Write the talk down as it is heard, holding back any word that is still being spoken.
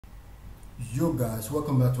Yo guys,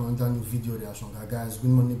 welcome back to another new video reaction. Guys, good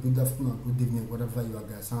morning, good afternoon, good evening, whatever you are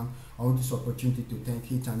guys. And I want this opportunity to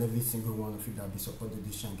thank each and every single one of you that be supported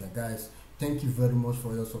this channel. Guys, thank you very much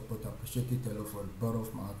for your support. I appreciate it a lot for the bottom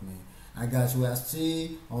of my heart, man. And guys, we are still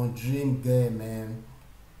on Dream Girl, man.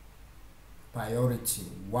 Priority.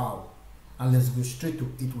 Wow. And let's go straight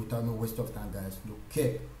to it without no waste of time, guys.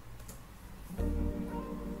 Okay.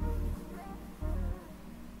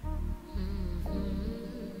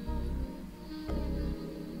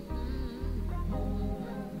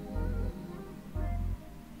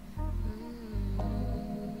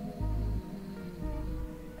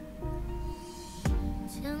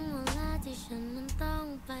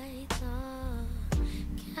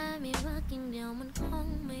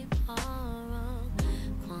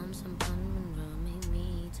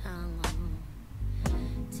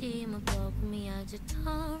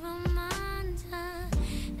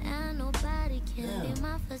 And nobody can be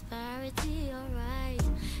my first priority, alright.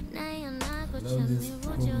 Now you're not gonna tell me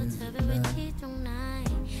what your favorite tonight.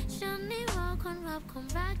 Should me walk on rough, come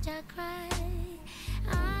back, Jack cry.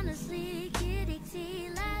 Honestly, kitty tea,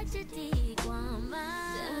 like your tea, guama.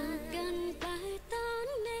 Second python,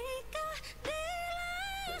 nigga,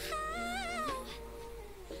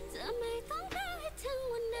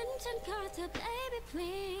 baby,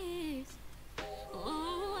 please.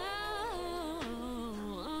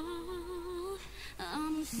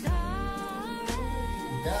 I'm sorry.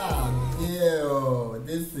 God damn,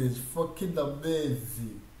 this is fucking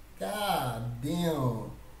amazing. God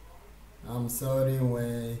damn. I'm sorry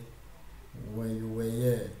when you were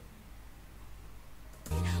here.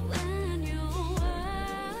 When you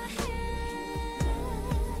were here,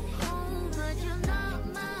 oh, but you're not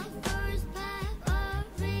my first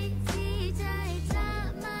priority. Take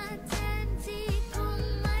up my attention on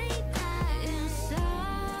my back. It's so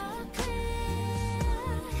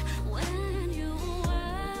clear when you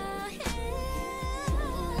were here.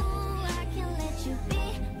 Oh, I can't let you be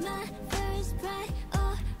my first priority.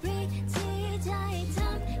 Take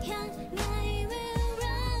up young night will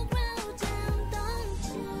round down, don't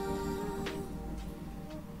you?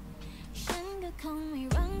 ฉันก็คงไม่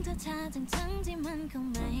รังเธอทั้งที่มันคง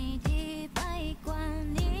ไม่ดีไปกว่า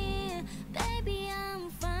นี้ Baby I'm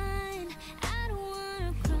fine I don't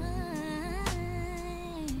wanna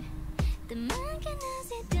cry แต่มันแค่น่าเ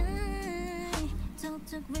สียดายจบ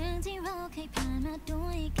ทุกเรื่องที่เราเคยผ่านมาด้ว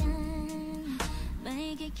ยกันไม่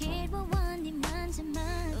เคยคิดว่าวันที่มันจะม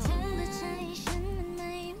าถึงและใจฉันมันไ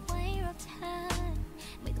ม่ไหวหรอกเธอ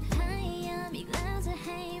ไม่ต้องพยายามอีกแล้วจะใ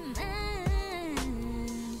ห้มัน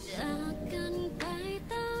จากกันไป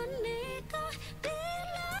ตอนนี้ก็ดี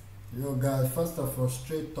แล้ว Yo guys, first of all,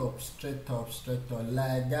 straight up,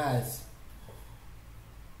 like guys,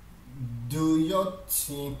 do you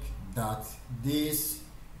think that this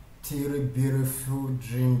three beautiful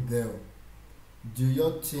dream girl, do you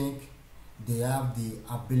think they have the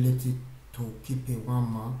ability to keep a one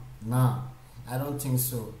man? Nah, I don't think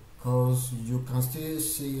so, because you can still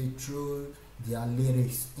see through their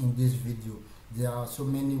lyrics in this video. There are so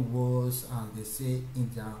many words and they say in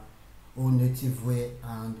their own native way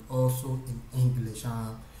and also in English,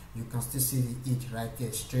 and you can still see it right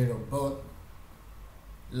there straight up. But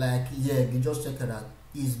like, yeah, you just check it out.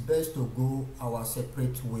 It's best to go our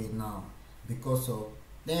separate way now because of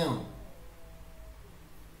damn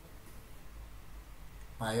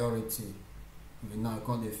priority. You know, I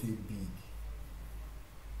can't feel big.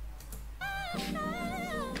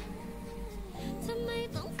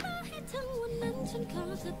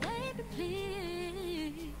 Baby,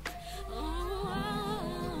 please.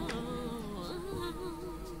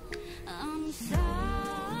 I'm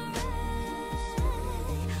sorry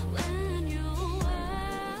when you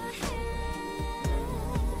were here.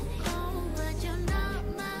 Oh, but you're not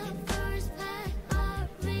my first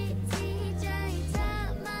priority. Take up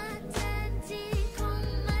my attention on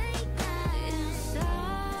my back. It's so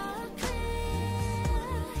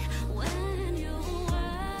clear when you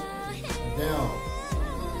were here. Damn.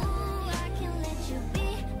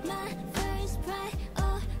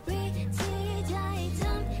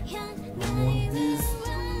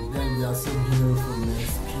 They are so beautiful, man.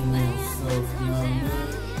 Skin and soft, you know what I mean?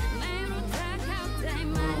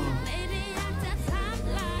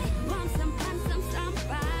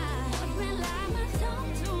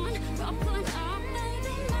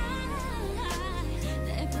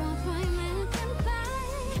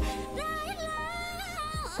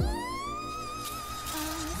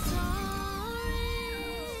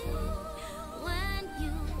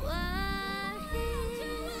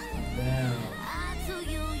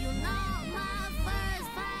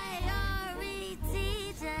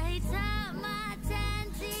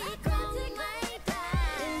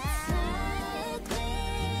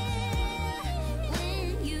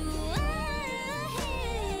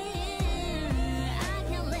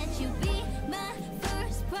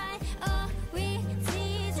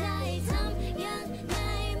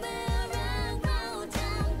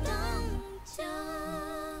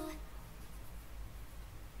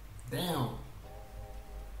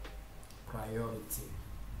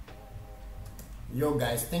 Yo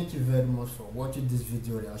guys, thank you very much for watching this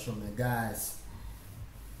video reaction, man. Guys,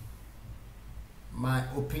 my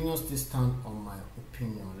opinion still stand on my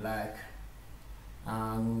opinion. Like,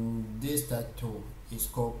 and this title is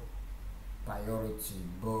called Priority,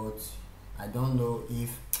 but I don't know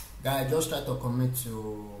if, guys, just try to comment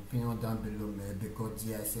your opinion down below, man, because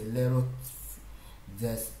there's a little,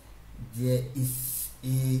 there is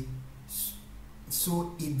a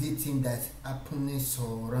so editing that's happening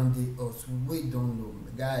surrounding us. We don't know,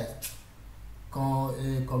 guys.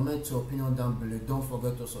 Comment your opinion down below. Don't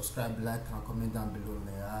forget to subscribe, like, and comment down below,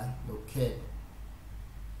 man. Okay.